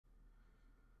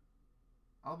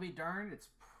I'll be darned, it's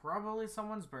probably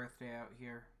someone's birthday out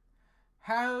here.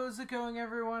 How's it going,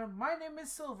 everyone? My name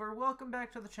is Silver. Welcome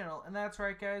back to the channel. And that's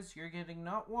right, guys, you're getting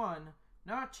not one,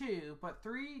 not two, but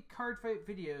 3 card fight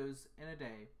videos in a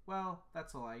day. Well,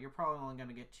 that's a lie. You're probably only going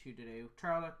to get 2 today.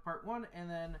 Trial Deck Part 1 and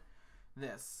then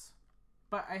this.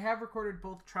 But I have recorded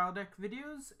both Trial Deck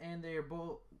videos, and they are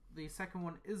both. The second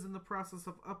one is in the process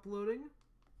of uploading.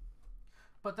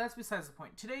 But that's besides the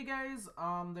point. Today, guys,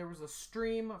 there was a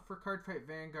stream for Card Fight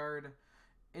Vanguard.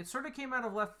 It sort of came out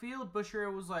of left field.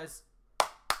 Bushiro was like,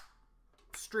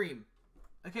 stream.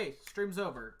 Okay, stream's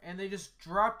over. And they just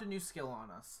dropped a new skill on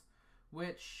us,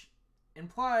 which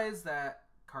implies that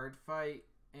Card Fight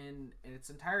in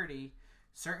its entirety,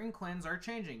 certain clans are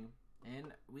changing. And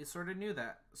we sort of knew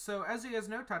that. So, as you guys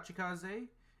know, Tachikaze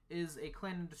is a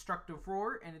clan in Destructive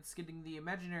Roar, and it's getting the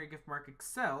imaginary gift mark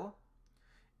Excel.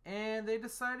 And they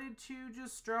decided to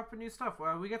just drop a new stuff.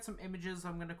 Well, we got some images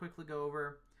I'm going to quickly go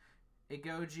over. A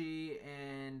Goji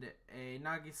and a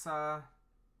Nagisa,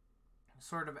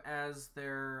 sort of as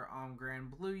their Grand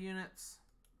Blue units.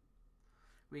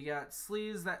 We got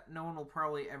sleeves that no one will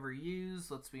probably ever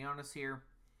use, let's be honest here.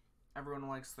 Everyone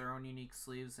likes their own unique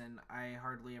sleeves, and I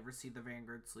hardly ever see the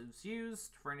Vanguard sleeves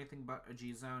used for anything but a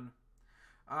G-Zone.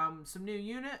 Some new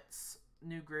units,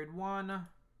 new Grade 1.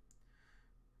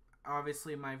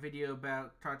 Obviously, my video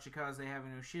about Tachikaze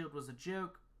having no shield was a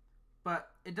joke, but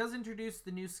it does introduce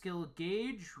the new skill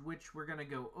Gauge, which we're going to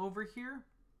go over here.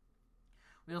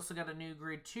 We also got a new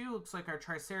Grade 2, looks like our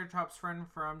Triceratops friend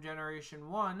from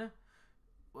Generation 1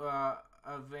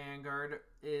 of Vanguard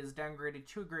is downgraded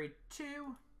to a Grade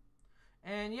 2.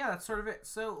 And yeah, that's sort of it.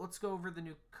 So let's go over the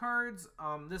new cards.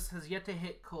 This has yet to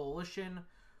hit Coalition,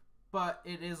 but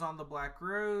it is on the Black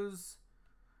Rose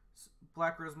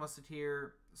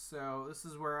Musketeer. So this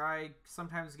is where I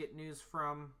sometimes get news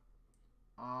from.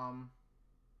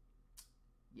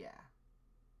 Yeah.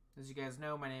 As you guys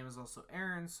know, my name is also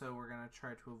Aaron, so we're going to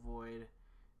try to avoid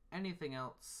anything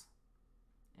else.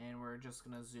 And we're just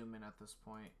going to zoom in at this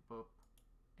point. Boop.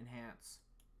 Enhance.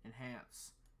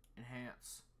 Enhance.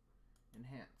 Enhance.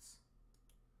 Enhance.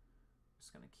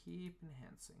 Just going to keep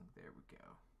enhancing. There we go.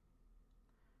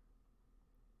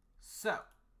 So,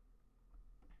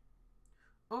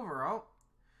 overall,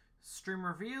 stream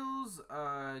reveals,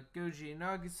 Goji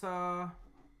Nagisa,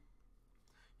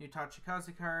 new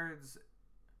Tachikaze cards.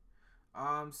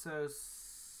 So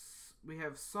we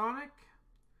have Sonic,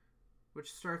 which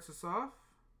starts us off.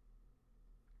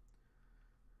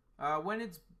 When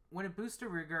it boosts a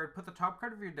rear guard, put the top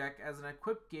card of your deck as an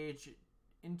equipped gauge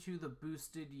into the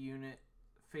boosted unit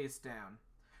face down.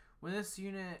 When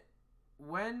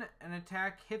an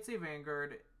attack hits a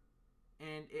Vanguard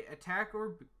and it attack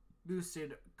or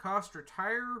boosted,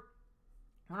 retire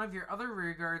one of your other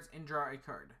rear guards and draw a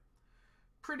card.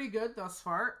 Pretty good thus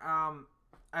far.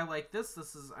 I like this.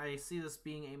 I see this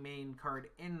being a main card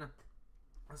in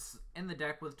the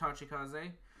deck with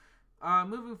Tachikaze.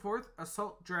 Moving forth,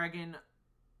 Assault Dragon,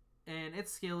 and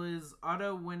its skill is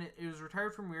auto. When it is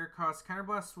retired from rear, cost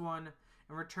Counterblast 1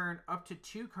 and return up to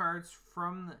 2 cards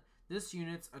from this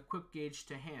unit's equipped gauge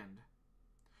to hand.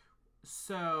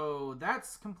 So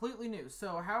that's completely new.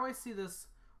 So how I see this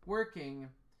working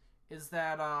is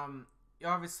that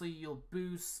obviously you'll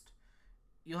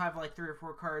have like 3 or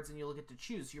 4 cards and you'll get to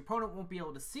choose. Your opponent won't be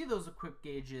able to see those equipped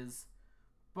gauges,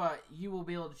 but you will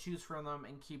be able to choose from them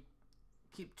and keep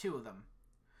 2 of them.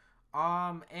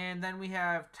 And then we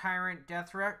have Tyrant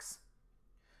Deathrex.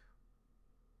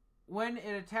 When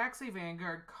it attacks a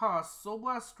Vanguard, cost Soul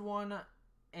Blast 1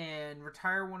 and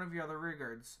retire one of your other rear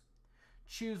guards.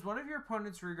 Choose one of your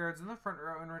opponent's rear guards in the front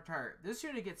row and retire. This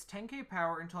unit gets 10k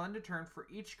power until end of turn for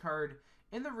each card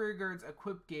in the rear guard's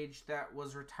equipped gauge that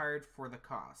was retired for the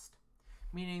cost.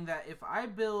 Meaning that if I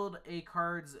build a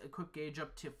card's equipped gauge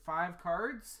up to 5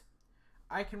 cards,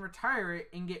 I can retire it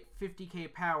and get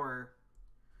 50k power,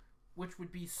 which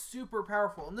would be super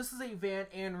powerful. And this is a van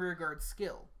and rear guard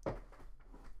skill.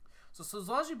 So as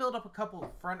long as you build up a couple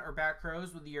of front or back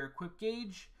rows with your equipped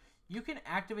gauge, you can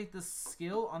activate this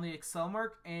skill on the Excel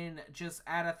mark and just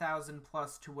add 1,000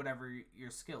 plus to whatever your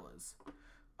skill is.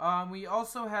 We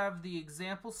also have the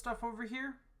example stuff over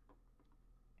here,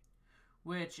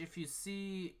 which if you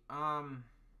see,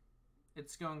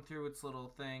 it's going through its little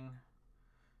thing.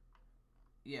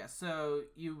 Yeah, so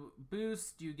you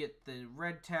boost, you get the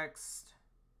red text.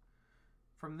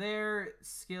 From there,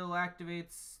 skill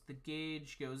activates, the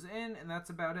gauge goes in, and that's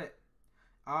about it.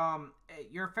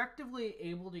 You're effectively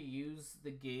able to use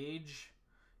the gauge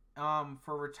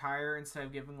for retire instead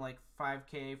of giving like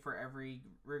 5k for every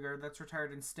rear guard that's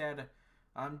retired. Instead,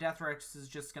 Deathrex is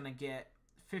just going to get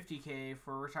 50k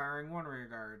for retiring one rear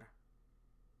guard.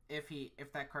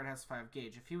 if that card has 5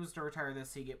 gauge. If he was to retire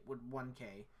this, he would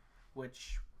 1k,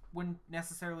 which wouldn't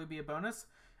necessarily be a bonus.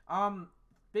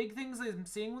 Big things I'm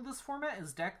seeing with this format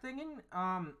is deck thinging,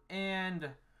 and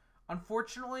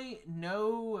unfortunately,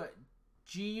 no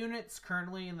G units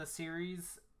currently in the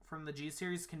series from the G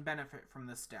series can benefit from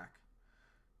this deck.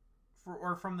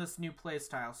 Or from this new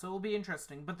playstyle, so it'll be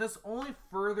interesting. But this only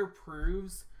further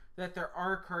proves that there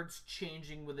are cards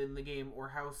changing within the game or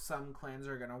how some clans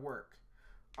are going to work.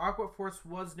 Aqua Force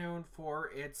was known for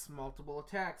its multiple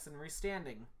attacks and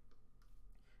restanding,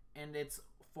 and its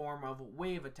form of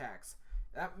wave attacks.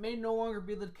 That may no longer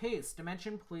be the case.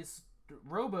 Dimension Police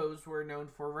Robos were known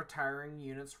for retiring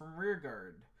units from rear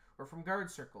guard or from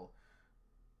guard circle.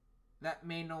 That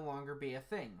may no longer be a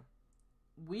thing.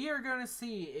 We are going to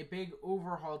see a big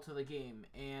overhaul to the game,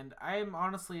 and I am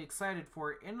honestly excited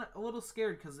for it and a little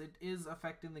scared because it is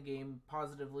affecting the game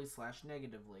positively /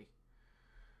 negatively.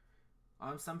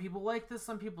 Some people like this,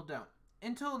 some people don't.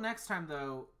 Until next time,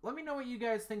 though, let me know what you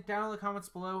guys think down in the comments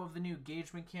below of the new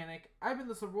gauge mechanic. I've been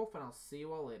this Wolf, and I'll see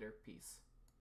you all later. Peace.